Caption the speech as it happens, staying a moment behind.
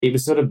it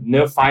was sort of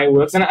no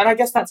fireworks. And I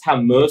guess that's how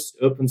most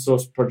open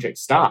source projects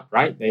start,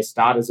 right? They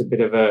start as a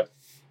bit of a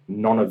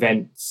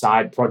non-event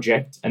side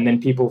project, and then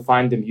people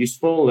find them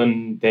useful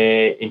and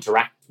they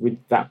interact with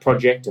that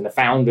project and the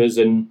founders,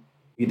 and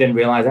you then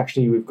realize,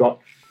 actually, we've got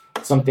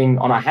something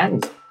on our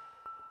hands.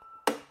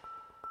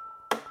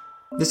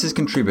 This is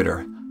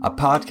Contributor, a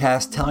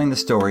podcast telling the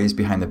stories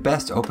behind the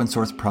best open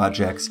source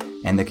projects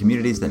and the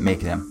communities that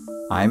make them.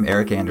 I'm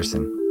Eric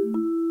Anderson.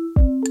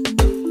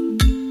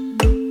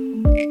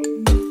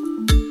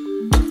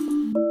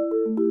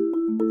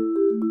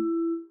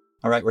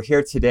 All right, we're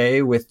here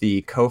today with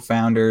the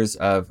co-founders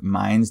of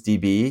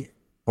MindsDB,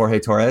 Jorge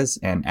Torres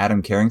and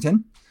Adam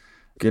Carrigan.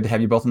 Good to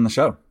have you both on the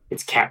show.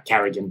 It's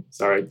Carrigan,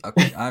 sorry.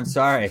 Okay, I'm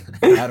sorry.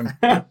 Adam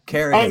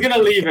Carrigan. I was going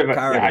to leave it, but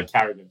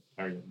Carrigan,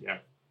 yeah.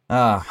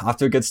 Off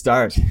to a good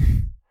start.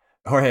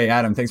 Jorge,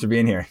 Adam, thanks for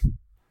being here.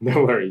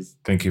 No worries.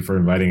 Thank you for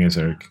inviting us,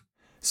 Eric.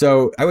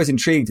 So I was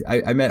intrigued.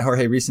 I met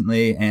Jorge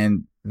recently,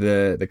 and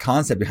the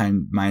concept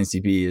behind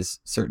MindsDB is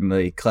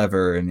certainly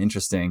clever and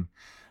interesting.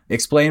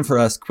 Explain for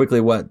us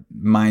quickly what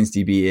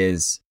MindsDB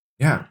is.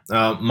 Yeah,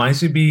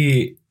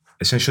 MindsDB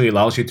essentially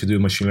allows you to do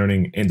machine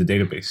learning in the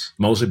database,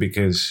 mostly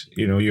because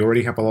you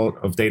already have a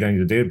lot of data in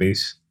your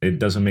database. It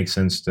doesn't make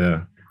sense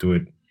to do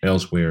it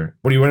elsewhere.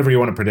 Whatever you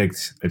want to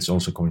predict, it's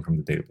also coming from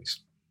the database.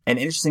 And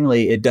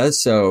interestingly, it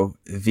does so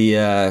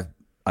via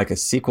like a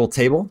SQL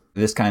table,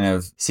 this kind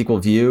of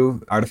SQL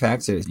view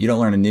artifacts. You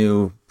don't learn a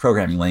new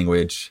programming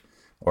language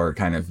or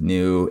kind of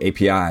new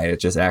API.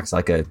 It just acts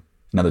like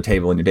another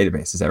table in your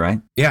database. Is that right?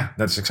 Yeah,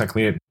 that's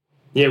exactly it.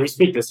 Yeah, we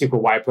speak the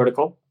SQL wire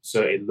protocol.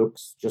 So it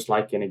looks just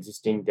like an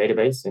existing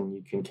database, and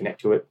you can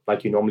connect to it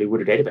like you normally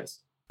would a database.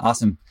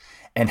 Awesome.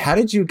 And how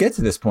did you get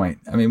to this point?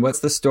 I mean, what's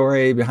the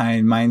story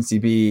behind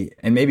MindsDB?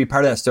 And maybe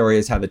part of that story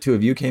is how the two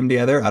of you came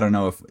together. I don't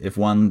know if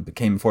one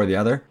came before the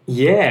other.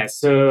 Yeah,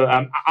 so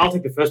I'll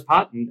take the first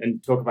part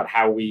and talk about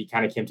how we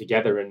kind of came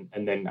together, and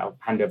then I'll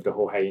hand over to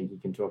Jorge and he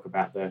can talk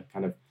about the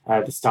kind of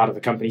the start of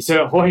the company.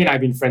 So Jorge and I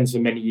have been friends for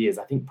many years.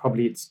 I think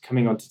probably it's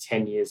coming on to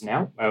 10 years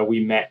now.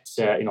 We met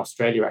in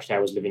Australia. Actually, I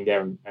was living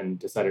there and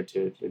decided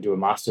to do a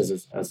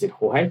master's, as did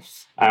Jorge.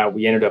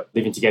 We ended up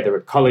living together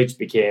at college,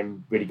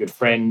 became really good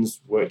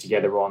friends, worked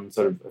together on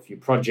sort of a few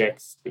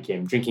projects,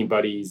 became drinking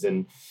buddies,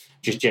 and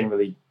just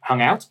generally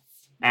hung out.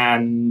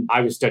 And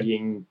I was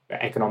studying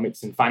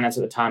economics and finance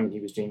at the time, and he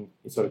was doing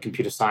sort of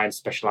computer science,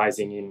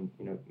 specializing in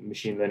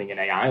machine learning and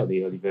AI, or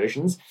the early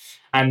versions.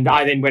 And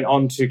I then went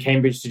on to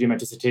Cambridge to do my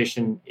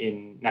dissertation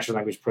in natural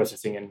language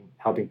processing and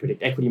helping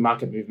predict equity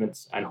market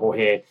movements. And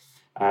Jorge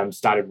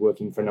started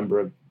working for a number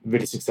of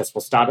really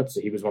successful startups.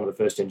 So he was one of the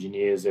first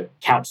engineers at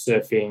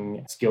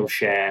Couchsurfing,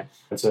 Skillshare,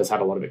 and so has had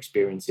a lot of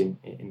experience in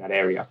that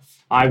area.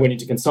 I went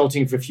into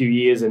consulting for a few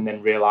years and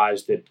then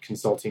realized that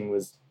consulting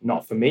was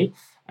not for me.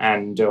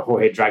 And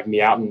Jorge dragged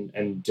me out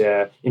and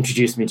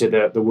introduced me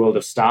to the world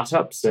of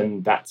startups.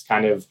 And that's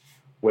kind of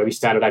where we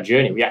started our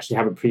journey. We actually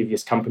have a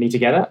previous company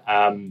together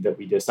that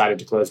we decided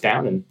to close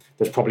down. And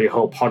there's probably a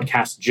whole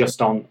podcast just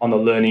on the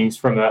learnings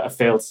from a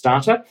failed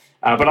startup.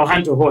 But I'll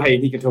hand to Jorge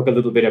and he can talk a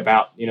little bit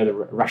about the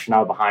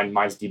rationale behind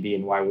MindsDB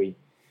and why we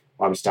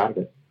started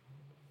it.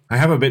 I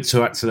have a bit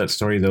to add to that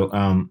story,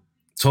 though.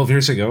 12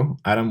 years ago,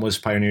 Adam was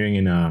pioneering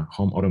in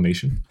home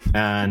automation.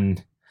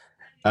 And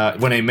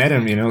when I met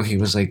him, he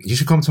was like, "You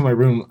should come to my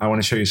room. I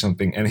want to show you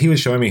something." And he was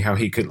showing me how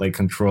he could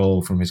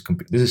control from his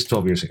computer. This is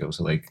 12 years ago,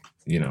 so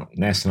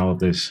Nest and all of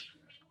this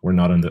were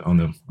not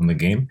on the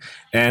game.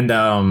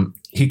 And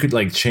he could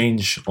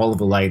change all of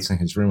the lights in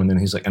his room. And then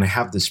he's like, "And I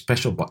have this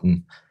special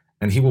button."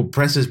 And he will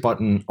press this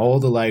button, all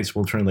the lights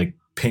will turn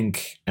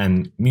pink,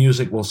 and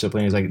music will start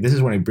playing. He's like, "This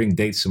is when I bring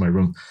dates to my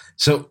room."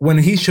 So when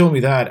he showed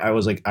me that, I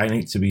was like, I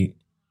need to be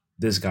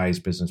this guy's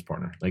business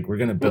partner. We're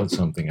going to build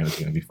something and it's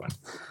going to be fun.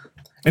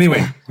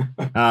 Anyway,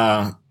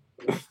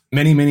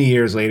 many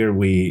years later,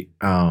 we,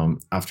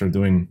 after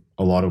doing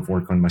a lot of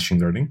work on machine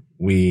learning,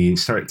 we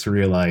started to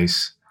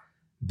realize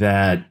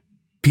that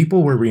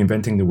people were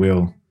reinventing the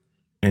wheel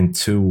in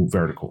two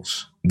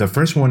verticals. The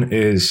first one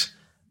is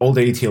all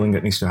the ETLing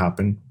that needs to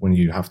happen when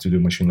you have to do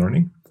machine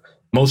learning,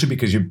 mostly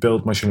because you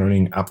build machine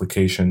learning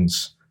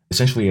applications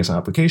essentially as an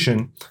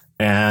application.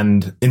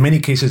 And in many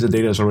cases, the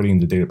data is already in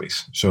the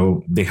database.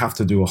 So they have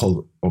to do a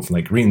whole of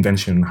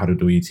reinvention on how to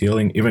do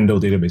ETLing, even though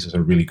databases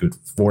are really good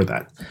for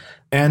that.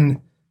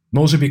 And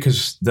mostly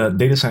because the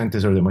data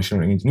scientist or the machine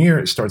learning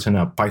engineer starts in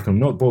a Python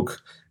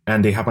notebook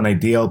and they have an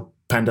ideal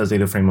pandas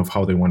data frame of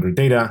how they want their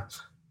data,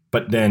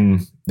 but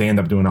then they end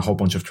up doing a whole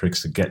bunch of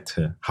tricks to get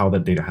to how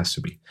that data has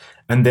to be.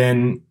 And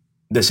then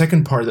the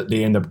second part that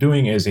they end up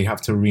doing is they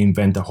have to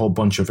reinvent a whole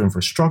bunch of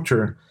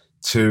infrastructure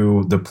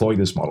to deploy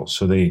this model.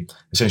 So they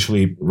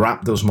essentially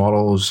wrap those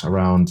models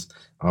around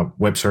a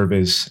web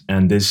service,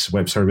 and this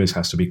web service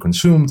has to be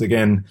consumed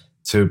again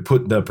to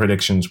put the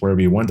predictions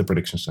wherever you want the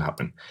predictions to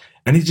happen.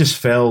 And it just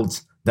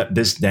felt that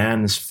this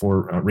dance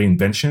for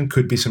reinvention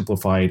could be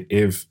simplified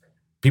if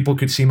people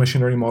could see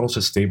machine learning models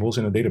as tables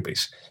in a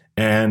database.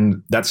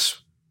 And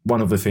that's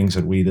one of the things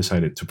that we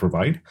decided to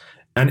provide.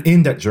 And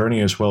in that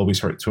journey as well, we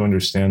started to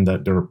understand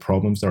that there are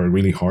problems that are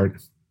really hard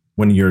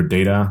when your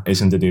data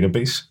is in the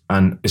database.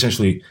 And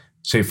essentially,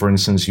 say, for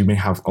instance, you may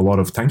have a lot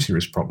of time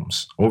series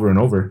problems over and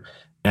over.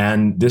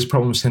 And these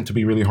problems tend to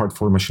be really hard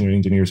for machine learning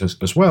engineers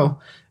as well.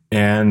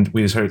 And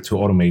we decided to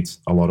automate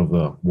a lot of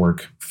the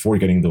work for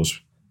getting those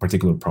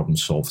particular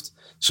problems solved.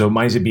 So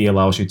MindsDB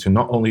allows you to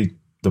not only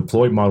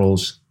deploy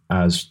models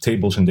as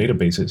tables and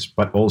databases,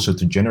 but also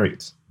to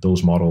generate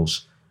those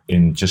models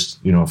in just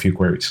a few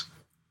queries.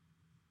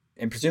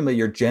 And presumably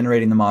you're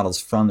generating the models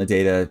from the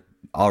data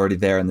already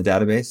there in the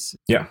database.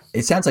 Yeah.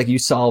 It sounds like you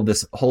solved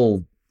this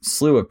whole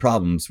slew of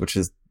problems, which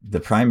is the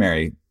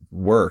primary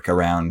work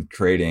around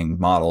creating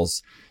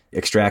models,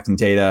 extracting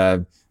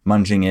data,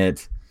 munging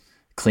it,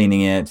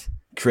 cleaning it,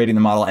 creating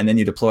the model, and then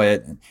you deploy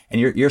it.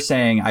 And you're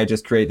saying, I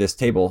just create this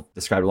table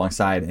described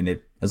alongside, and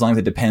as long as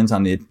it depends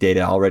on the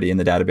data already in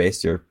the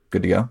database, you're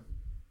good to go?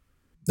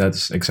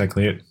 That's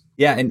exactly it.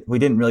 Yeah, and we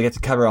didn't really get to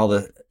cover all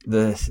the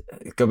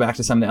go back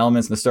to some of the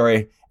elements in the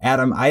story.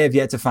 Adam, I have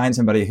yet to find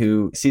somebody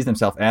who sees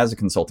themselves as a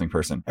consulting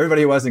person.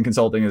 Everybody who was in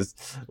consulting is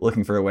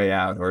looking for a way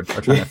out or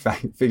trying to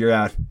figure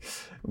out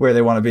where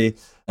they want to be.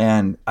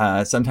 And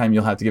sometime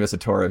you'll have to give us a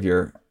tour of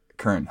your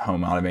current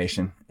home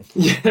automation.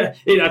 Yeah,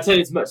 I tell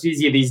you, it's much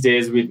easier these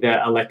days with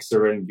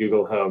Alexa and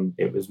Google Home.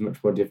 It was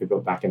much more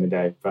difficult back in the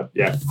day. But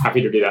yeah,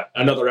 happy to do that.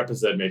 Another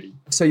episode, maybe.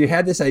 So you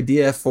had this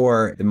idea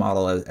for the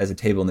model as a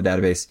table in the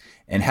database.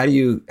 And how do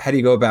you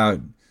go about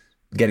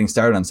getting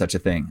started on such a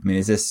thing? I mean,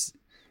 is this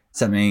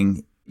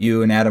something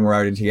you and Adam were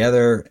already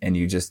together and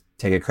you just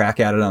take a crack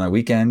at it on a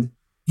weekend?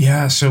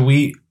 Yeah, so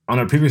on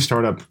our previous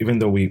startup, even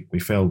though we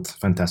failed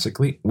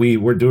fantastically, we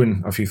were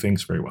doing a few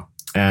things very well.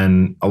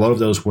 And a lot of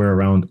those were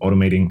around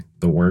automating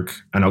the work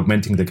and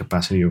augmenting the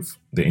capacity of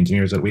the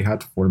engineers that we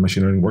had for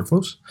machine learning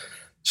workflows.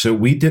 So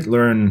we did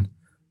learn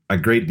a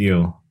great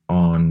deal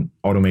on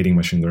automating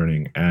machine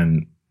learning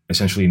and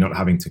essentially not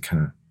having to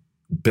kind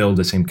of build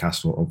the same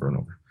castle over and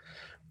over.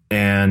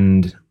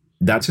 And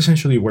that's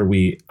essentially where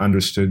we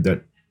understood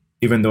that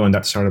even though in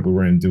that startup we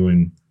weren't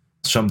doing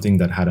something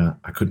that had a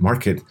good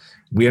market,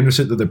 we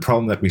understood that the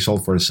problem that we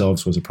solved for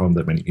ourselves was a problem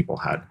that many people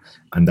had.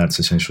 And that's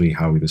essentially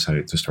how we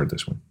decided to start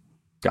this one.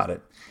 Got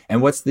it.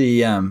 And what's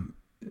the, I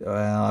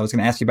was going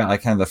to ask you about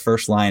like kind of the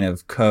first line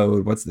of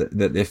code. What's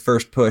the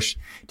first push?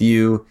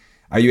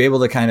 Are you able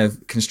to kind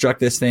of construct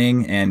this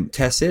thing and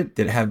test it?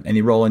 Did it have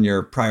any role in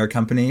your prior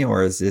company,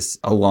 or is this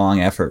a long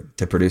effort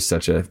to produce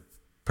such a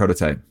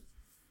prototype?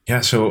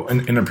 Yeah, so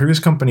in our previous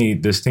company,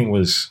 this thing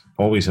was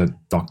always a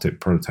docked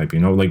prototype.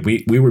 Like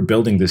we were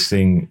building this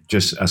thing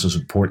just as a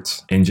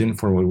support engine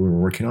for what we were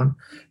working on.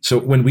 So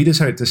when we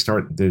decided to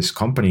start this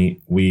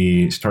company,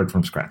 we started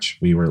from scratch.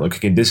 We were like,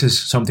 okay, this is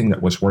something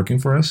that was working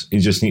for us. It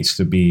just needs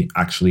to be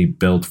actually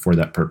built for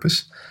that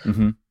purpose.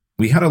 Mm-hmm.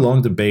 We had a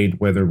long debate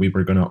whether we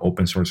were going to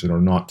open source it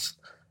or not.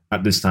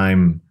 At this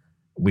time,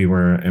 we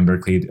were in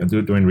Berkeley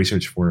doing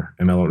research for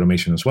ML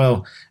automation as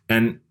well.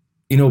 And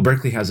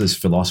Berkeley has this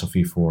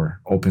philosophy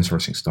for open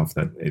sourcing stuff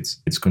that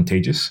it's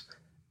contagious.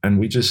 And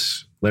we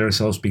just let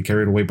ourselves be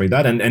carried away by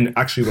that. And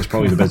actually was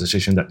probably the best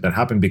decision that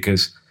happened,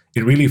 because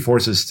it really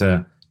forces us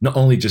to not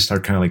only just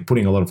start kind of like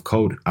putting a lot of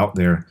code out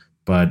there,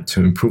 but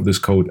to improve this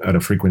code at a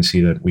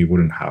frequency that we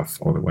wouldn't have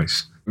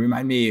otherwise.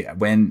 Remind me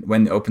when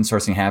open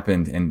sourcing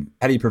happened, and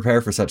how do you prepare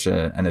for such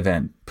an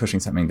event, pushing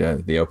something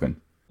to the open?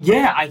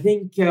 Yeah, I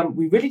think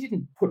we really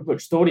didn't put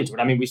much thought into it.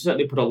 I mean, we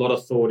certainly put a lot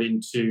of thought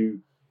into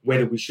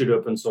whether we should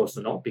open source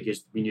or not,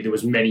 because we knew there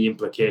was many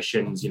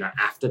implications,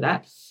 after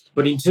that.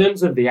 But in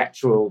terms of the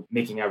actual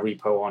making our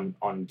repo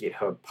on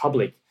GitHub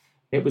public,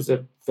 it was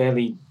a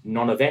fairly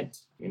non-event.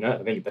 I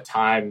think at the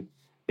time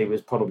there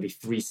was probably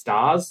 3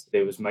 stars.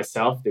 There was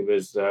myself, there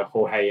was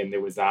Jorge, and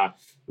there was our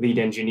lead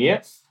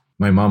engineer.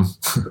 My mom.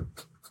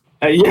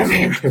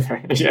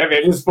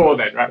 There's 4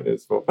 then, right?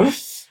 There's 4.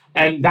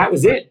 And that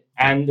was it.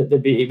 And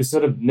it was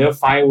sort of no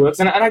fireworks.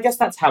 And I guess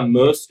that's how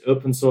most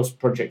open source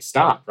projects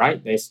start,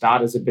 right? They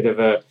start as a bit of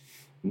a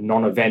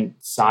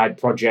non-event side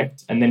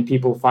project, and then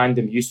people find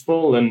them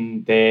useful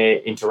and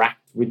they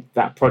interact with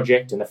that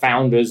project and the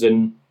founders,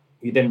 and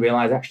you then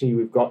realize actually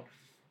we've got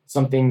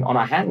something on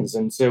our hands.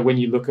 And so when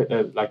you look at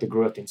the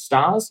growth in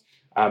stars,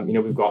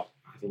 we've got,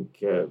 I think,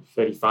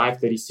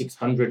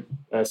 3,600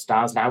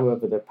 stars now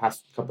over the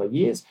past couple of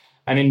years.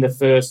 And in the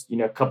first,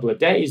 couple of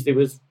days, there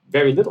was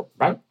very little,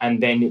 right?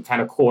 And then it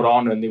kind of caught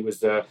on, and there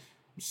was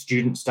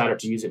students started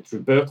to use it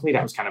through Berkeley.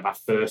 That was kind of our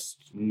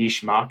first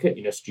niche market.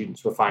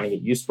 Students were finding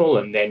it useful,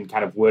 and then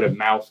kind of word of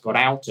mouth got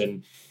out,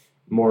 and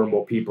more and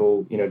more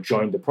people,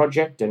 joined the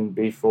project. And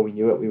before we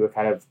knew it, we were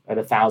kind of at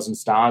 1,000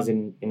 stars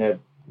in a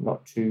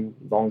not too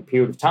long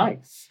period of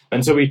time.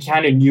 And so we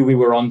kind of knew we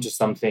were onto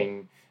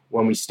something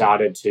when we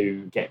started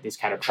to get this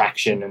kind of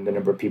traction and the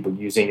number of people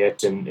using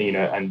it, and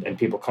and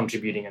people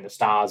contributing in the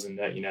stars and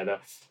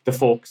the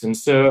forks. And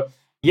so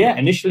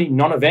initially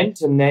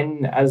non-event, and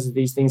then as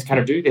these things kind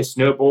of do, they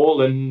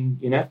snowball,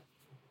 and a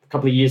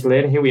couple of years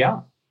later, here we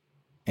are.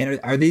 And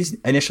are these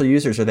initial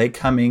users, are they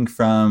coming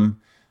from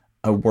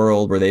a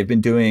world where they've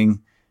been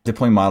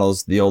deploying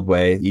models the old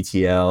way,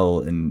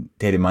 ETL and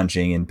data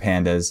munging and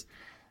pandas,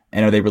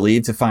 and are they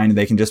relieved to find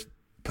they can just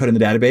put in the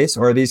database?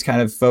 Or are these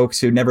kind of folks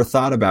who never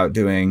thought about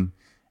doing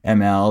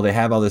ML? They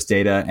have all this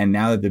data, and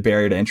now that the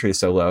barrier to entry is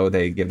so low,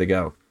 they give it a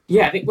go.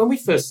 Yeah, I think when we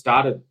first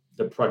started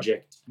the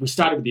project, we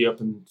started with the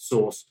open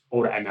source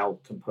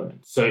AutoML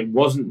component. So it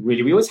wasn't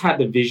really, we always had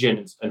the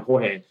vision, and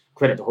Jorge,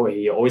 credit to Jorge,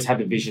 he always had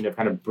the vision of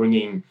kind of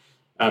bringing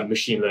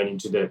machine learning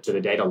to the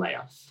data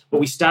layer.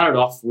 But we started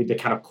off with the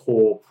kind of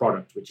core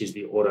product, which is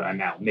the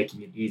AutoML,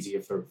 making it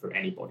easier for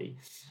anybody.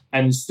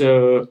 And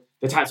so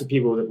the types of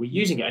people that we're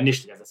using it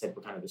initially, as I said,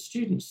 were kind of the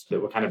students that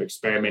were kind of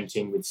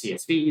experimenting with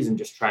CSVs and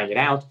just trying it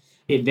out.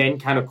 It then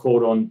kind of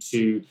caught on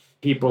to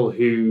people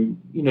who,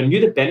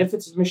 knew the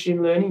benefits of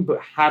machine learning, but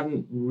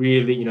hadn't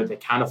really, they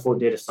can't afford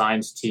data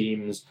science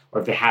teams, or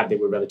if they had, they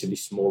were relatively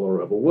small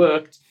or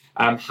overworked,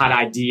 had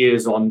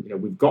ideas on,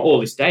 we've got all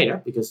this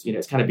data because,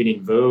 it's kind of been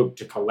in vogue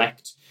to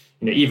collect,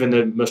 even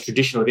the most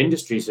traditional of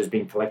industries has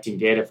been collecting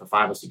data for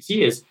 5 or 6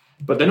 years,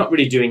 but they're not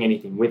really doing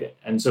anything with it.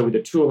 And so with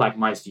a tool like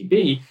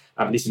MindsDB,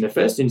 at least in the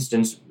first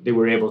instance, they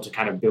were able to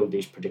kind of build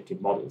these predictive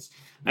models.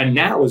 And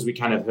now, as we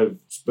kind of have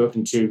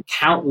spoken to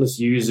countless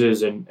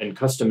users and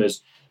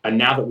customers, and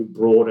now that we've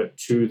brought it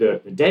to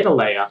the data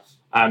layer,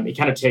 it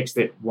kind of takes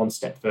that one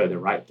step further,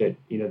 right? That,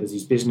 there's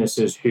these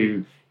businesses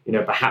who,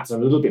 perhaps are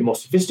a little bit more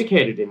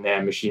sophisticated in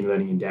their machine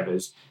learning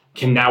endeavors,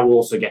 can now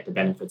also get the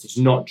benefits. It's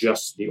not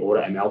just the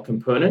AutoML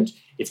component,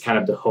 it's kind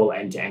of the whole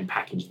end-to-end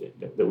package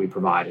that we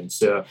provide. And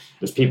so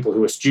there's people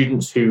who are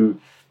students who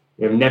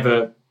have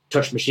never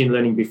touched machine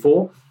learning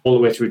before, all the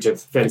way through to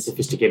fairly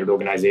sophisticated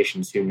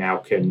organizations who now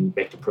can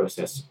make the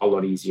process a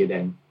lot easier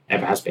than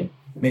ever has been.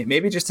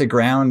 Maybe just to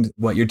ground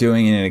what you're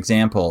doing in an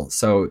example.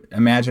 So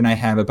imagine I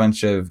have a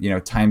bunch of,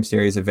 time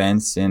series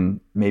events, and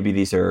maybe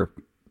these are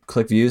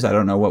click views. I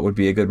don't know what would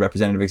be a good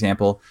representative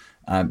example.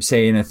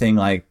 Say in a thing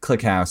like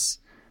ClickHouse,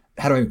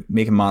 how do I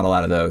make a model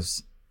out of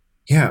those?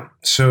 Yeah.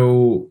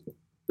 So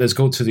let's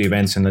go to the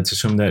events, and let's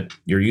assume that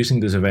you're using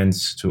these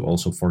events to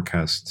also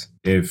forecast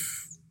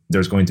if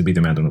there's going to be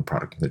demand on a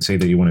product. Let's say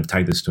that you want to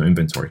tie this to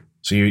inventory.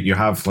 So you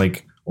have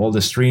like all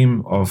the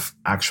stream of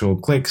actual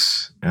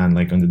clicks and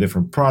like on the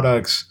different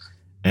products.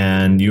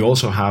 And you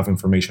also have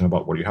information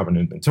about what you have in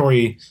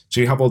inventory. So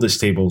you have all these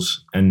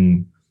tables,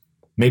 and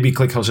maybe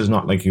ClickHouse is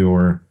not like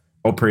your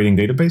operating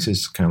database,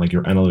 it's kind of like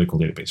your analytical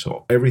database.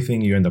 So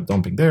everything you end up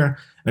dumping there.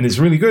 And it's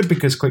really good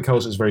because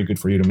ClickHouse is very good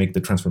for you to make the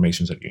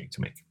transformations that you need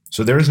to make.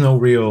 So there is no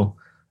real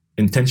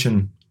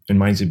intention in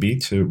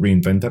MindsDB to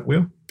reinvent that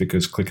wheel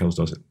because ClickHouse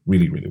does it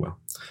really, really well.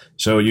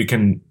 So you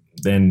can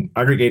then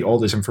aggregate all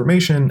this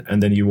information,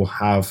 and then you will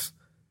have,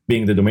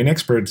 being the domain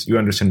expert, you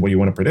understand what you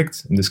want to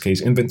predict, in this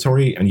case,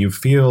 inventory, and you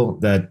feel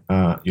that,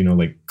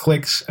 like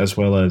clicks as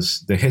well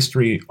as the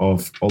history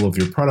of all of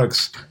your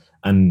products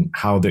and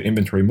how the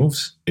inventory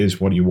moves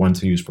is what you want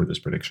to use for this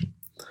prediction.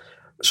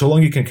 So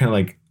long you can kind of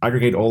like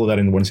aggregate all of that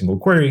in one single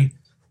query,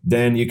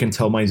 then you can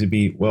tell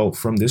MindsDB, well,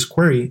 from this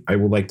query, I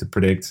would like to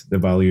predict the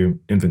value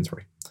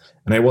inventory.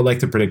 And I would like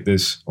to predict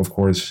this, of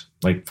course,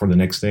 like for the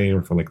next day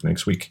or for like the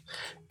next week.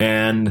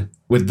 And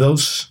with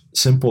those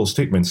simple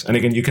statements, and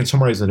again, you can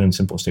summarize that in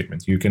simple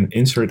statements. You can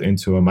insert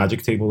into a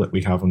magic table that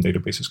we have on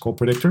databases called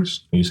predictors.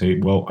 And you say,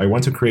 well, I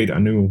want to create a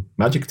new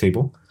magic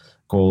table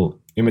called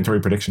inventory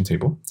prediction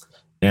table.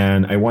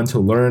 And I want to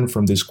learn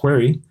from this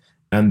query.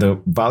 And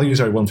the values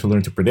I want to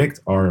learn to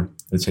predict are,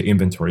 let's say,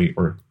 inventory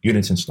or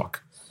units in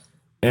stock.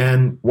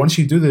 And once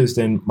you do this,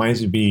 then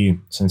MindsDB,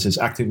 since it's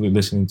actively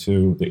listening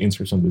to the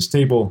inserts on this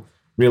table,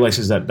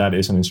 realizes that that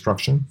is an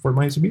instruction for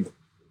MindsDB.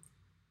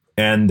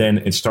 And then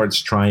it starts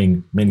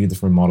trying many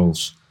different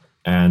models,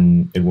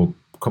 and it will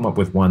come up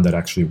with one that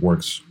actually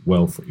works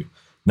well for you.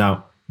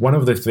 Now, one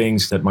of the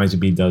things that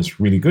MindsDB does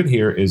really good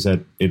here is that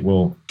it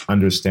will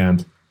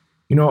understand,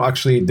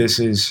 actually, this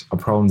is a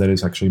problem that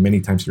is actually many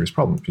time series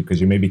problems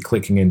because you may be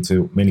clicking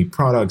into many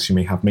products. You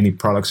may have many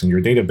products in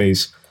your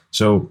database.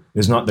 So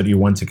it's not that you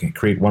want to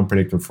create one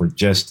predictor for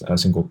just a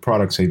single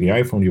product, say the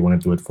iPhone. You want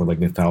to do it for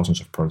like the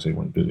thousands of products that you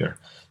want to do there.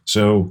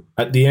 So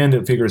at the end,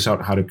 it figures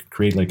out how to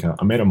create like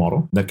a meta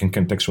model that can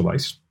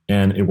contextualize,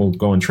 and it will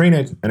go and train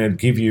it, and it'll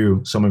give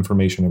you some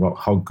information about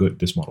how good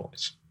this model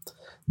is.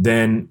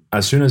 Then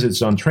as soon as it's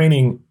done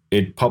training,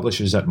 it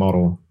publishes that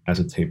model as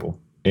a table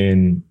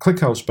in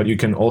ClickHouse, but you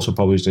can also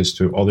publish this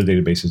to other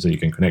databases that you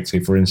can connect.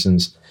 Say, for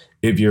instance,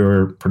 if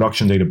your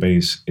production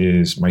database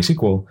is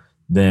MySQL,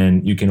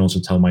 then you can also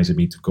tell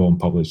MindsDB to go and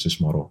publish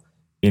this model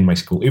in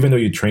MySQL. Even though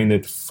you trained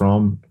it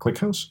from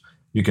ClickHouse,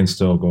 you can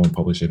still go and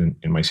publish it in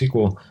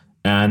MySQL,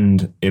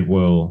 and it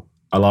will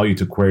allow you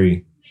to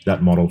query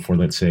that model for,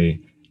 let's say,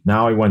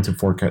 now I want to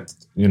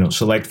forecast,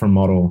 select from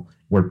model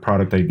where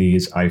product ID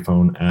is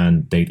iPhone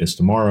and date is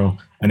tomorrow,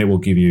 and it will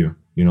give you,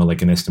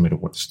 like an estimate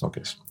of what the stock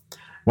is.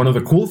 One of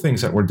the cool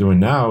things that we're doing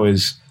now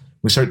is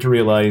we start to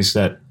realize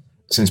that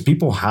since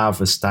people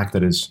have a stack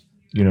that is,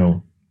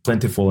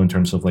 plentiful in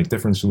terms of like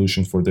different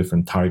solutions for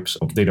different types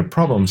of data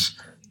problems,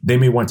 they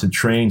may want to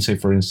train, say,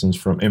 for instance,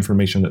 from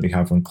information that they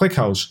have on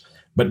ClickHouse,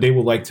 but they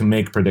would like to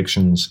make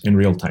predictions in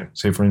real time.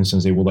 Say, for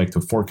instance, they would like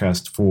to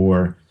forecast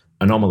for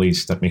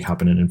anomalies that may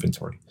happen in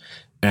inventory.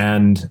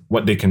 And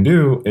what they can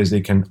do is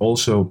they can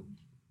also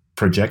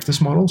project these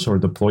models or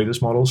deploy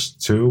these models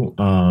to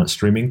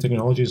streaming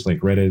technologies like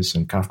Redis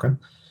and Kafka.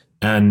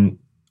 And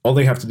all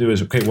they have to do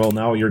is, okay, well,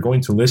 now you're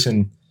going to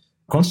listen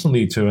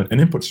constantly to an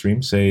input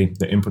stream, say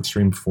the input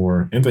stream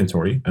for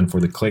inventory and for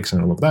the clicks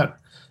and all of that.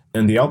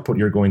 And the output,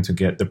 you're going to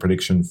get the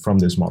prediction from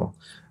this model.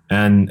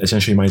 And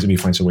essentially, MindsDB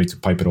finds a way to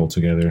pipe it all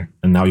together.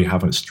 And now you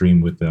have a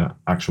stream with the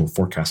actual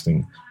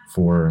forecasting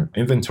for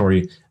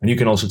inventory. And you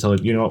can also tell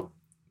it,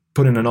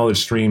 put in another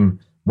stream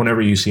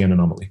whenever you see an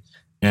anomaly.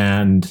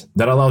 And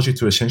that allows you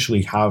to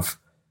essentially have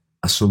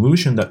a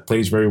solution that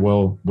plays very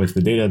well with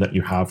the data that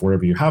you have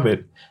wherever you have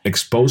it,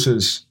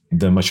 exposes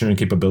the machine learning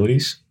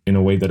capabilities in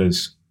a way that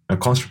is a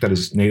construct that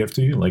is native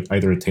to you, like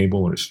either a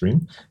table or a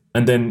stream.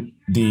 And then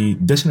the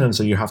dissonance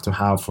that you have to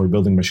have for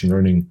building machine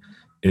learning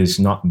is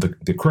not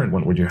the current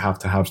one, where you have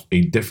to have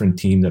a different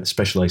team that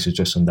specializes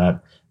just on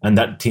that. And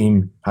that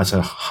team has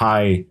a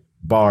high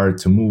bar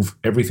to move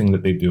everything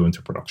that they do into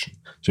production.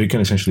 So you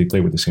can essentially play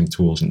with the same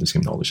tools and the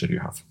same knowledge that you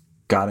have.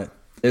 Got it.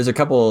 There's a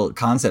couple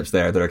concepts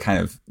there that are kind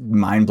of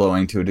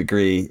mind-blowing to a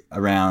degree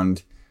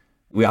around,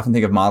 we often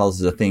think of models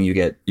as a thing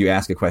you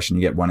ask a question,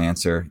 you get one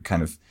answer,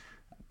 kind of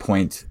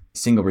point,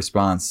 single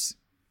response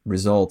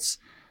results.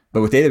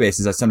 But with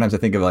databases, sometimes I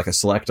think of like a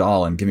select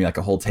all and give me like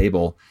a whole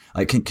table.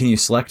 Like, can you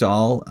select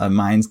all a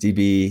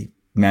MindsDB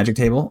magic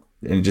table?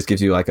 And it just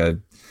gives you like a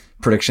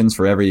predictions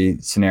for every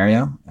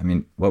scenario? I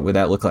mean, what would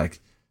that look like?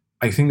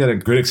 I think that a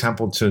good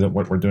example to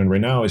what we're doing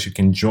right now is you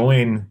can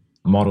join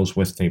models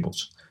with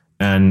tables.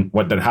 And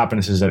what that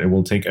happens is that it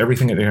will take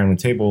everything that they are on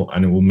the table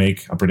and it will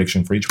make a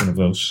prediction for each one of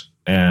those.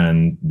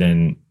 And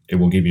then it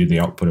will give you the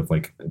output of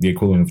like the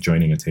equivalent of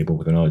joining a table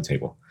with another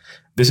table.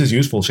 This is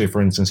useful, say,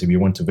 for instance, if you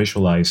want to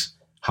visualize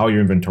how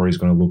your inventory is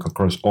going to look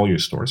across all your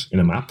stores in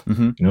a map,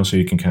 so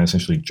you can kind of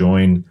essentially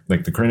join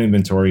like the current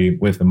inventory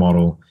with the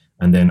model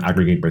and then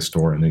aggregate by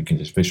store. And then you can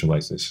just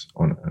visualize this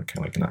on kind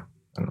of like in a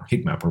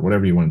heat map or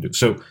whatever you want to do.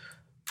 So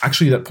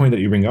actually, that point that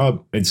you bring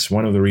up, it's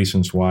one of the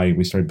reasons why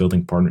we started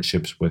building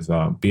partnerships with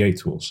BI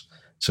tools.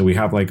 So we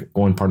have like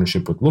one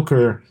partnership with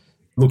Looker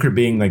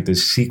being like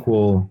this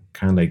SQL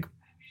kind of like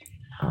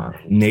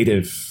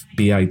native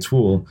BI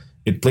tool.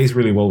 It plays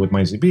really well with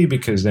MindsDB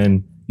because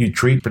then you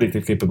treat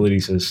predictive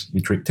capabilities as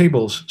you treat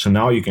tables. So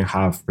now you can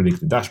have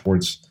predictive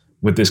dashboards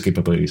with these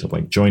capabilities of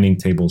like joining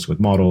tables with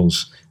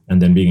models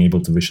and then being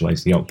able to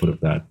visualize the output of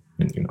that,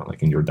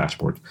 like in your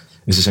dashboard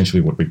is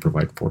essentially what we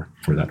provide for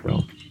that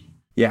realm.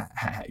 Yeah,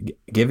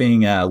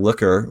 giving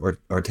Looker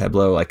or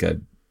Tableau like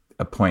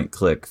a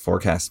point-click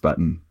forecast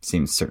button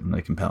seems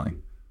certainly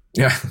compelling.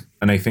 Yeah,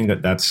 and I think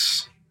that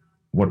that's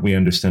what we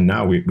understand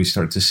now. We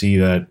start to see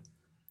that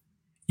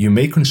you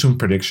may consume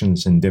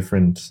predictions in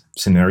different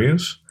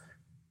scenarios,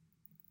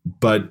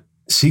 but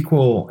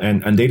SQL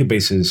and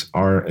databases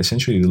are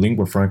essentially the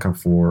lingua franca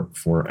for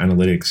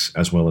analytics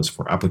as well as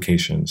for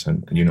applications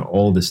and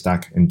all the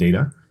stack and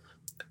data.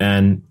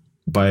 And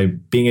by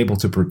being able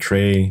to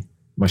portray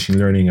machine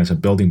learning as a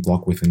building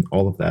block within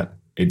all of that,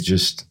 it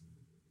just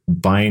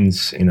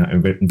binds in a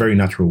very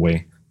natural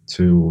way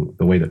to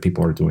the way that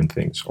people are doing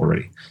things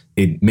already.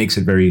 It makes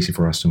it very easy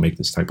for us to make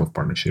this type of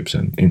partnerships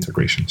and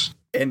integrations.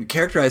 And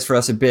characterize for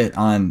us a bit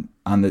on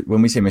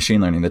when we say machine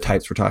learning, the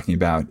types we're talking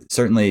about.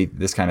 Certainly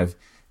this kind of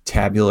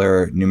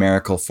tabular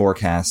numerical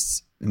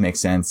forecasts makes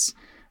sense.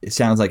 It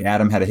sounds like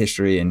Adam had a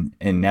history in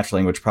natural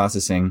language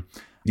processing.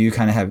 Do you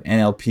kind of have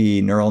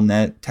NLP, neural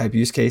net type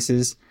use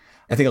cases?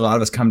 I think a lot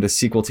of us come to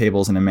SQL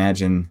tables and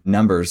imagine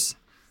numbers.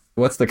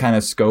 What's the kind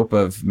of scope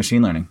of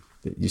machine learning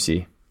that you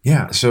see?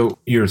 Yeah, so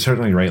you're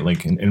certainly right.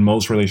 Like in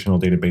most relational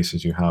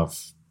databases, you have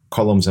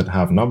columns that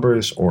have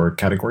numbers or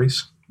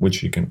categories,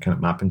 which you can kind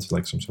of map into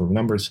like some sort of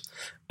numbers.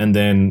 And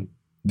then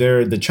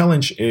the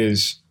challenge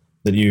is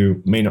that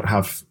you may not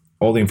have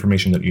all the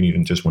information that you need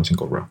in just one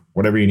single row.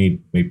 Whatever you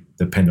need may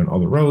depend on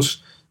other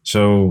rows.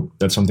 So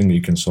that's something that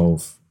you can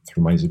solve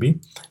through MindsDB.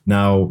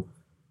 Now,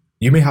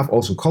 you may have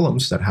also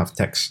columns that have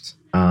text.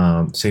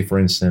 Say, for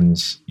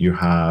instance, you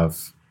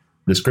have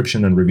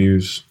description and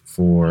reviews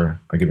for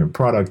a given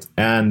product,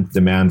 and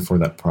demand for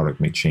that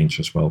product may change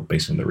as well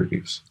based on the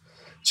reviews.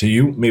 So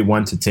you may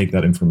want to take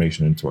that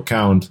information into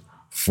account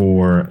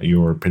for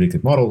your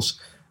predictive models.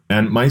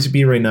 And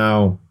MindsDB right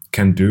now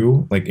can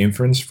do like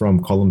inference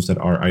from columns that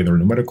are either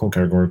numerical,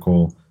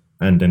 categorical,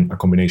 and then a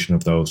combination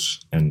of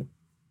those and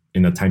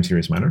in a time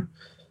series manner.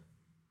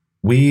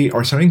 We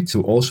are starting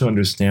to also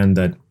understand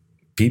that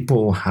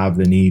people have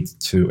the need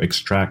to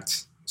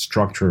extract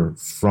structure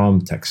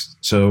from text.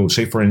 So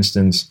say, for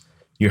instance,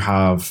 you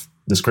have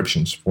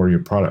descriptions for your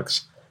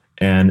products.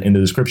 And in the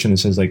description, it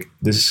says like,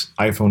 this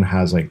iPhone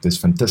has like this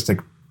fantastic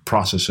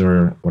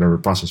processor, whatever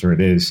processor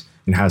it is.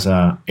 It has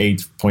a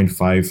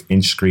 8.5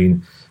 inch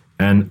screen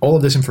and all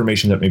of this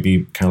information that may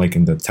be kind of like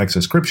in the text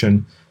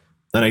description.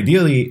 And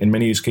ideally, in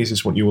many use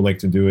cases, what you would like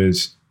to do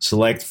is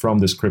select from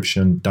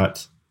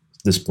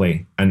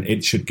description.display, and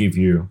it should give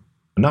you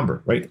a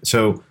number, right?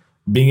 So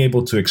being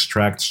able to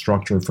extract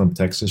structure from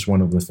text is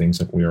one of the things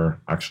that we are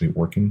actually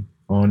working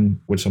on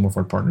with some of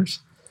our partners,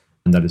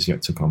 and that is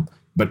yet to come.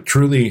 But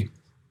truly,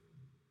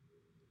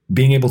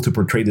 being able to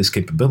portray these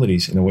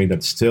capabilities in a way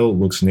that still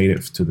looks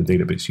native to the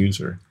database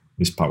user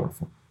is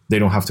powerful. They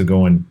don't have to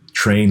go and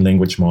train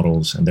language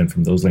models, and then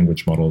from those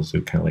language models,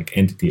 do kind of like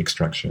entity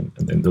extraction,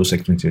 and then those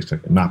entity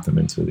extraction, map them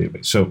into the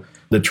database. So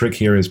the trick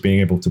here is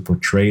being able to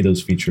portray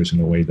those features in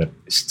a way that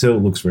still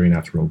looks very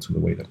natural to the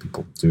way that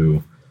people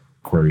do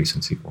queries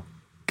in SQL.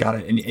 Got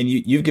it. And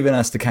you've given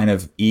us the kind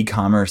of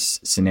e-commerce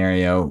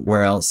scenario.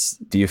 Where else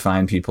do you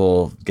find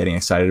people getting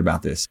excited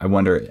about this? I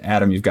wonder,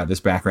 Adam, you've got this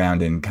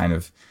background in kind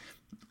of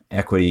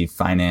equity,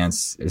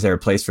 finance. Is there a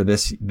place for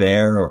this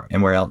there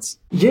and where else?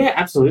 Yeah,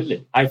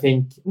 absolutely. I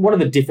think one of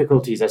the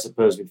difficulties, I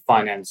suppose, with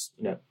finance,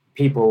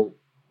 people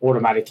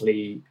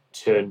automatically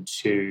turn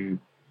to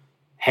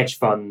hedge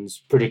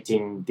funds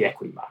predicting the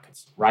equity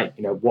markets, right?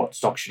 What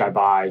stock should I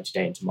buy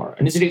today and tomorrow?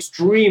 And it's an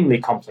extremely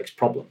complex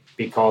problem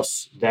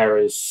because there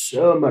is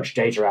so much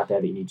data out there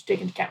that you need to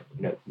take into account.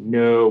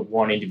 No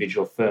one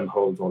individual firm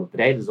holds all of the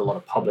data. There's a lot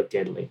of public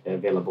data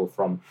available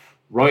from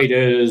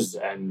Reuters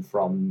and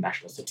from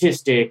national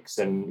statistics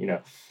and,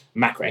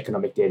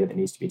 macroeconomic data that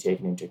needs to be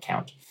taken into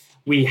account.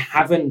 We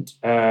haven't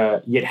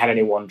yet had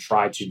anyone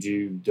try to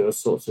do those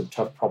sorts of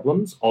tough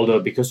problems, although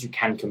because you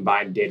can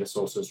combine data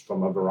sources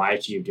from a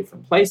variety of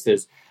different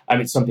places,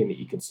 it's something that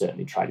you can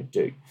certainly try to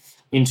do.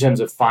 In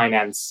terms of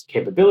finance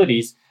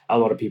capabilities, a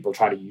lot of people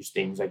try to use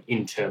things like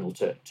internal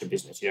to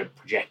business,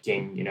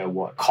 projecting,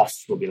 what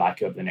costs will be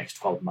like over the next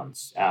 12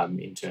 months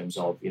in terms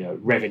of,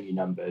 revenue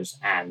numbers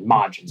and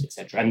margins,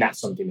 etc. And that's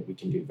something that we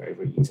can do very,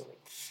 very easily.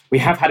 We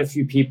have had a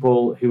few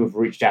people who have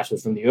reached out to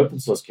us from the open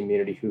source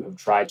community who have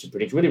tried to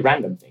predict really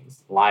random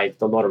things like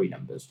the lottery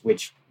numbers,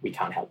 which we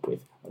can't help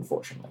with,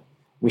 unfortunately.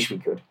 Wish we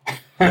could.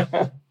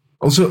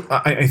 Also,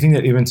 I think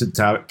that even to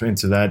tap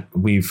into that,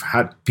 we've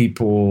had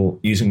people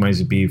using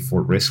MindsDB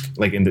for risk.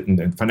 Like in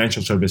the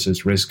financial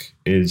services, risk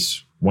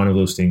is one of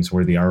those things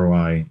where the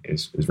ROI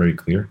is very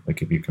clear.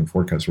 Like if you can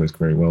forecast risk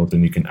very well,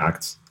 then you can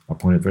act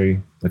upon it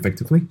very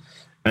effectively.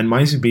 And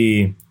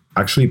MindsDB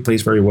actually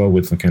plays very well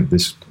with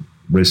this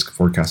risk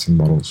forecasting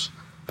models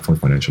for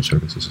financial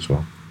services as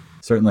well.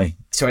 Certainly.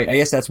 So I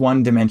guess that's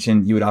one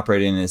dimension you would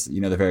operate in is,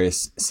 the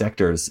various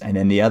sectors. And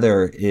then the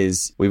other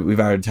is, we've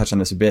already touched on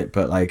this a bit,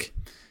 but like,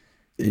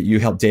 you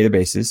help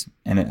databases,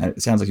 and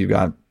it sounds like you've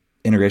got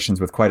integrations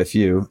with quite a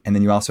few. And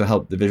then you also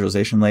help the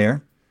visualization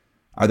layer.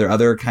 Are there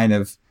other kind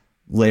of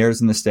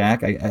layers in the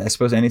stack? I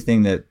suppose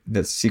anything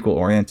that's SQL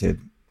oriented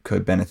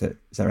could benefit.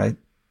 Is that right?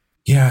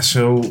 Yeah.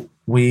 So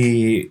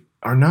we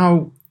are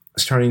now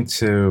starting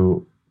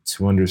to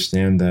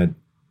understand that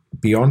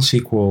beyond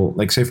SQL,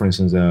 like say for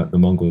instance the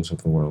Mongos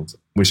of the world,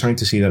 we're starting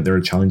to see that there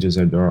are challenges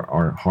that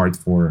are hard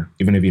for,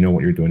 even if you know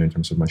what you're doing in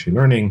terms of machine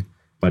learning,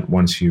 but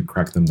once you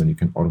crack them, then you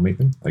can automate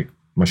them, like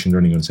machine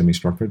learning on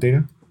semi-structured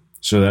data.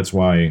 So that's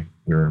why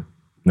we're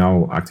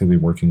now actively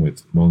working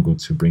with Mongo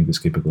to bring these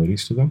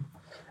capabilities to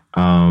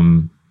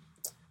them.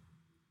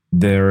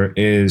 There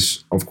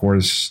is, of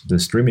course, the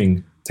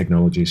streaming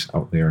technologies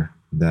out there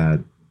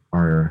that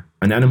are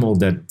an animal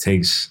that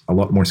takes a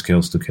lot more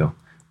skills to kill,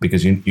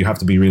 because you have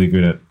to be really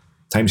good at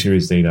time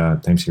series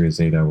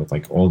data with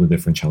like all the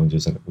different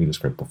challenges that we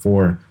described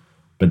before,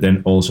 but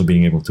then also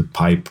being able to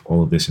pipe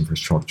all of this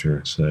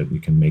infrastructure so that you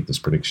can make these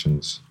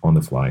predictions on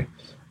the fly.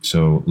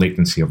 So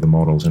latency of the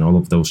models and all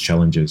of those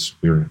challenges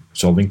we're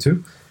solving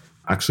too.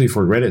 Actually,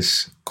 for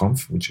Redis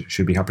Conf, which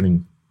should be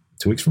happening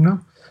 2 weeks from now,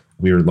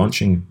 we are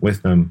launching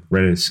with them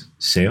Redis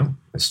Sail,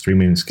 a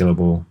streaming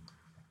scalable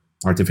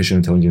artificial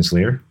intelligence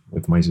layer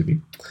with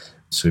MindsDB.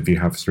 So if you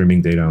have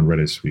streaming data on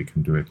Redis, we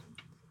can do it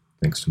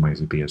thanks to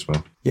MindsDB as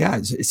well.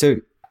 Yeah. So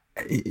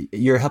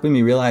you're helping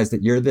me realize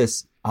that you're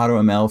this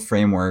AutoML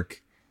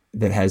framework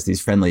that has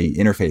these friendly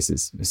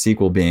interfaces,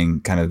 SQL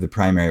being kind of the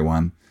primary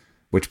one,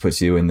 which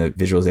puts you in the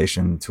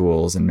visualization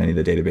tools and many of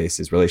the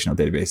databases, relational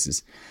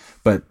databases.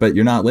 But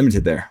you're not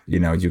limited there.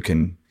 You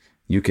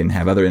can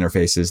have other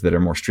interfaces that are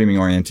more streaming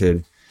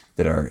oriented,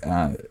 that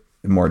are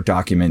more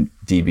document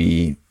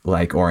DB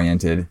like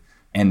oriented,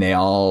 and they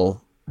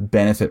all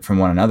benefit from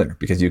one another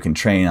because you can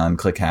train on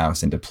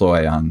ClickHouse and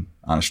deploy on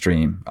a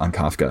stream on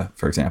Kafka,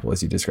 for example,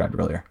 as you described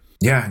earlier.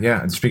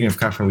 Yeah. And speaking of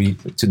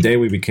Kafka, today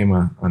we became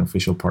an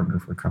official partner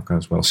for Kafka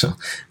as well. So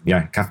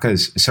yeah, Kafka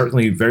is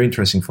certainly very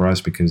interesting for us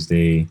because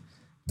the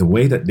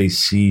way that they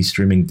see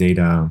streaming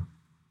data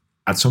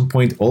at some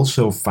point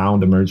also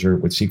found a merger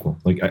with SQL.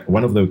 Like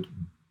one of the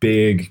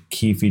big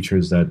key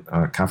features that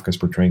Kafka is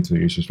portraying to the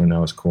users right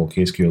now is called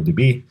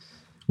KSQLDB,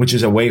 which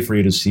is a way for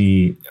you to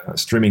see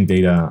streaming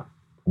data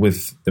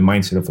with the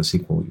mindset of a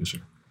SQL user.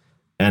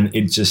 And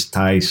it just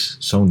ties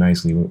so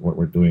nicely with what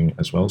we're doing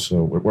as well.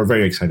 So we're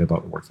very excited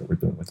about the work that we're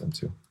doing with them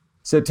too.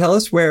 So tell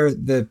us where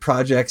the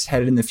project's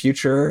headed in the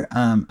future.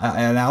 And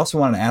I also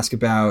wanted to ask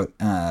about,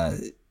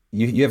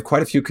 you have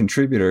quite a few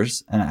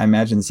contributors, and I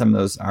imagine some of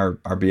those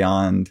are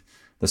beyond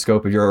the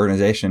scope of your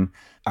organization.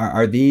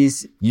 Are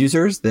these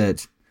users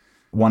that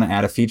want to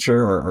add a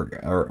feature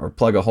or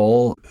plug a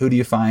hole? Who do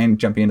you find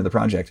jumping into the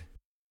project?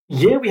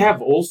 Yeah, we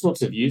have all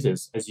sorts of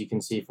users, as you can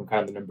see from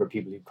kind of the number of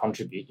people who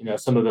contribute.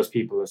 Some of those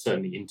people are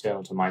certainly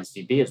internal to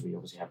MindsDB, as we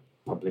obviously have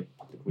public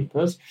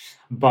repos.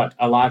 But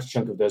a large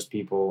chunk of those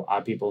people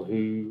are people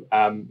who,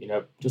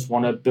 just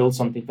want to build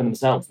something for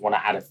themselves, want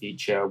to add a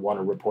feature, want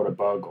to report a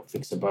bug or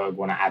fix a bug,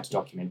 want to add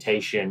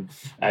documentation.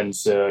 And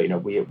so,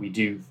 we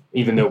do,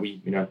 even though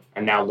we,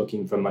 are now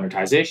looking for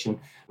monetization,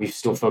 we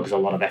still focus a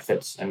lot of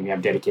efforts, and we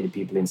have dedicated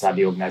people inside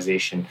the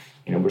organization.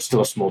 We're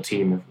still a small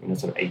team of,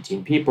 sort of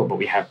 18 people, but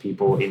we have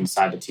people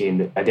inside the team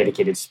that are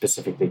dedicated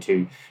specifically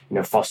to,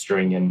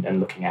 fostering and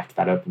looking after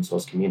that open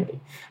source community.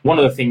 One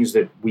of the things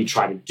that we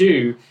try to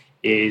do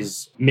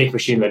is make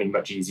machine learning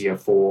much easier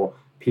for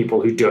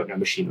people who don't know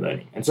machine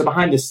learning. And so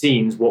behind the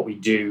scenes, what we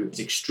do is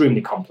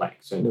extremely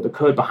complex. So the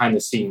code behind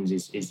the scenes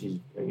is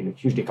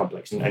hugely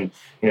complex. And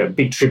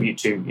big tribute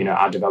to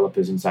our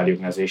developers inside the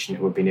organization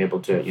who have been able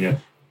to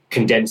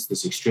condense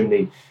this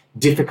extremely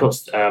difficult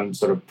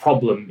sort of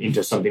problem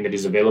into something that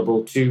is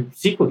available to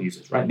SQL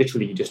users, right?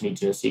 Literally, you just need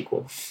to know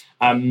SQL.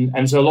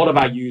 And so a lot of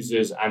our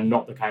users are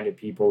not the kind of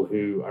people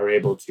who are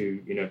able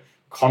to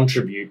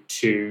contribute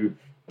to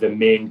the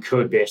main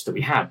code base that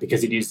we have,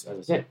 because it is, as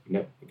I said,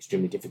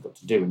 extremely difficult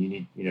to do, and you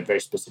need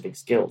very specific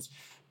skills.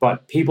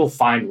 But people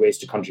find ways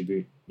to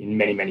contribute in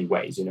many, many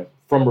ways,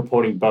 from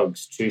reporting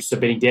bugs to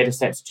submitting data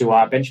sets to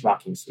our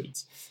benchmarking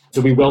suites.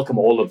 So we welcome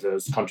all of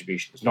those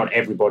contributions. Not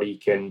everybody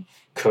can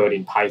code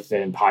in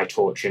Python and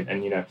PyTorch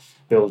and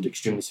build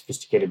extremely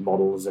sophisticated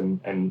models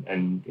and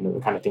the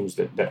kind of things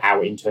that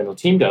our internal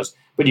team does,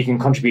 but you can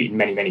contribute in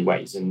many, many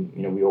ways. And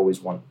we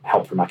always want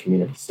help from our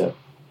community. So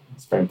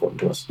it's very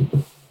important to us.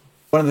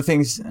 One of the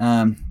things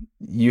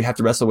you have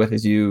to wrestle with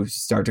as you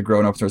start to grow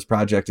an open source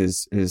project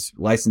is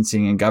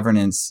licensing and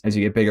governance as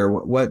you get bigger.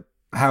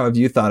 How have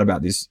you thought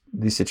about these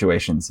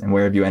situations, and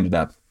where have you ended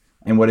up?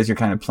 And what is your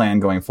kind of plan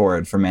going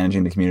forward for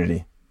managing the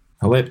community?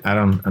 I'll let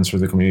Adam answer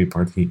the community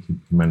part. He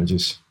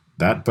manages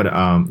that. But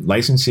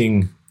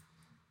licensing,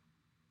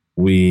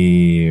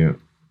 we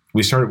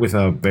started with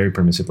a very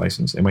permissive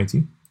license,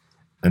 MIT.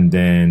 And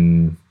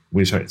then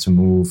we started to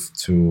move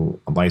to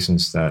a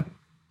license that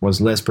was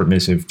less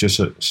permissive, just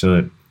so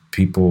that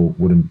people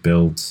wouldn't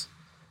build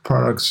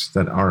products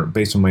that are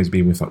based on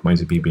MindsDB without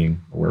MindsDB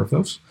being aware of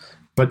those.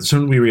 But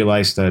soon we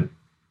realized that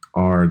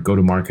our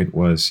go-to-market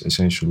was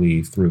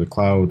essentially through the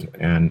cloud,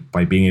 and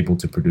by being able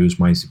to produce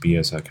MindsDB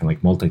as a kind of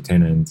like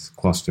multi-tenant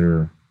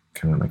cluster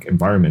kind of like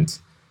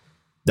environment,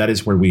 that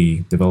is where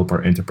we develop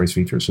our enterprise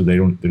features. So they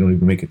don't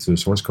even make it to the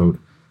source code.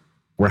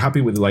 We're happy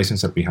with the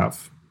license that we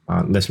have.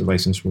 Lesser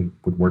license would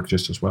work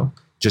just as well,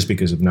 just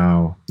because of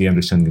now the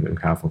understanding that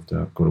we have of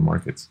the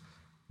go-to-market.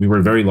 We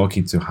were very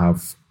lucky to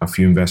have a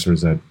few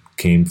investors that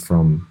came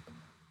from,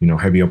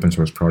 heavy open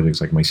source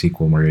projects like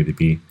MySQL,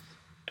 MariaDB,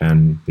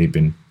 and they've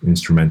been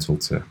instrumental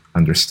to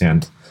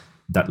understand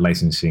that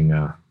licensing,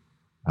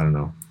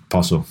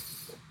 puzzle.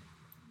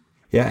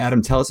 Yeah,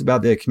 Adam, tell us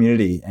about the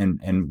community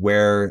and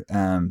where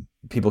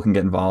people can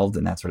get involved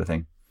and that sort of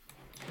thing.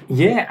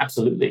 Yeah,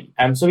 absolutely.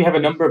 So we have a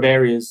number of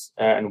areas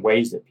and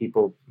ways that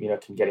people,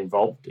 can get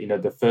involved.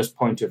 The first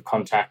point of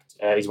contact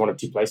is one of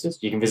two places.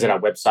 You can visit our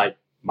website,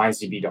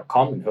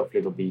 mindsdb.com, and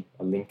hopefully there'll be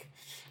a link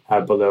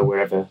below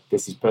wherever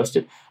this is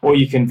posted. Or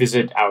you can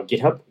visit our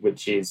GitHub,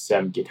 which is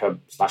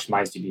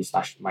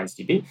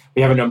github.com/mindsdb/mindsdb.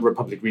 We have a number of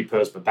public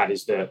repos, but that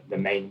is the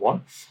main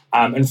one.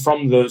 And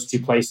from those two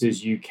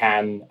places, you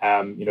can,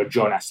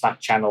 join our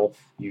Slack channel.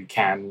 You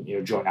can,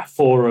 join our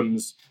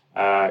forums.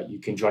 You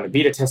can join a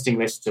beta testing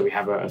list. So we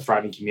have a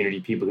thriving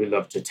community, people who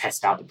love to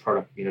test out the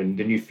product, the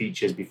new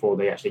features before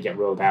they actually get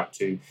rolled out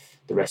to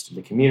the rest of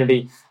the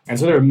community. And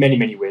so there are many,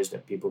 many ways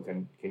that people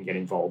can get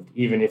involved.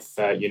 Even if,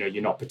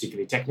 you're not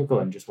particularly technical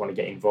and just want to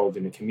get involved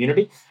in the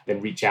community,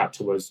 then reach out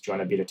to us, join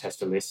a beta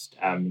tester list,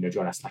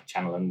 join our Slack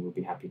channel, and we'll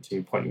be happy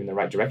to point you in the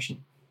right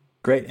direction.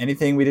 Great.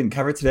 Anything we didn't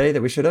cover today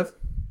that we should have?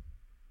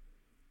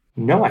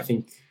 No, I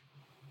think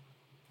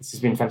this has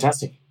been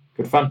fantastic.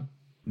 Good fun.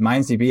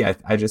 MindsDB,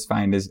 I just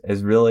find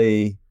is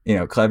really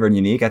clever and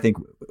unique. I think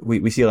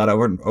we see a lot of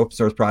open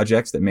source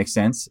projects that make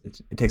sense.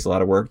 It takes a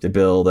lot of work to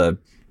build a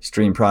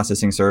stream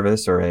processing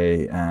service or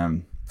a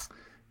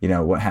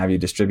what have you,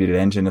 distributed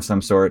engine of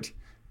some sort.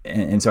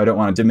 And so I don't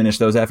want to diminish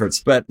those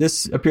efforts. But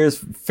this appears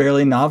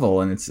fairly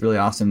novel, and it's really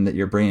awesome that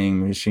you're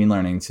bringing machine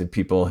learning to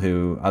people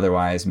who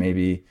otherwise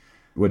maybe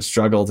would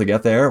struggle to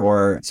get there,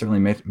 or certainly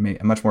make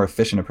a much more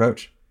efficient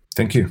approach.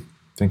 Thank you.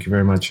 Thank you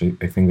very much.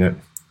 I think that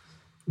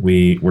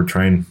we're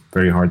trying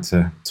very hard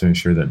to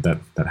ensure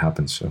that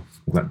happens. So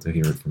I'm glad to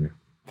hear it from you.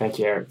 Thank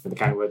you, Eric, for the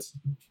kind words.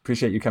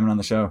 Appreciate you coming on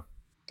the show.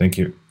 Thank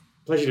you.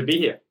 Pleasure to be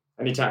here.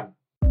 Anytime.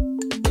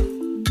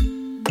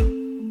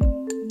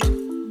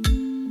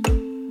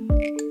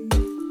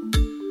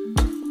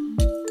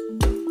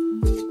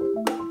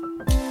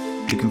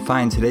 You can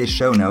find today's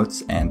show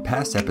notes and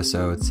past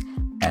episodes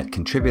at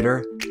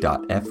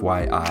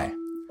contributor.fyi.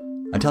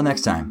 Until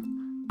next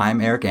time,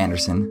 I'm Eric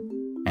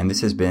Anderson, and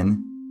this has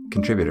been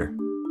Contributor.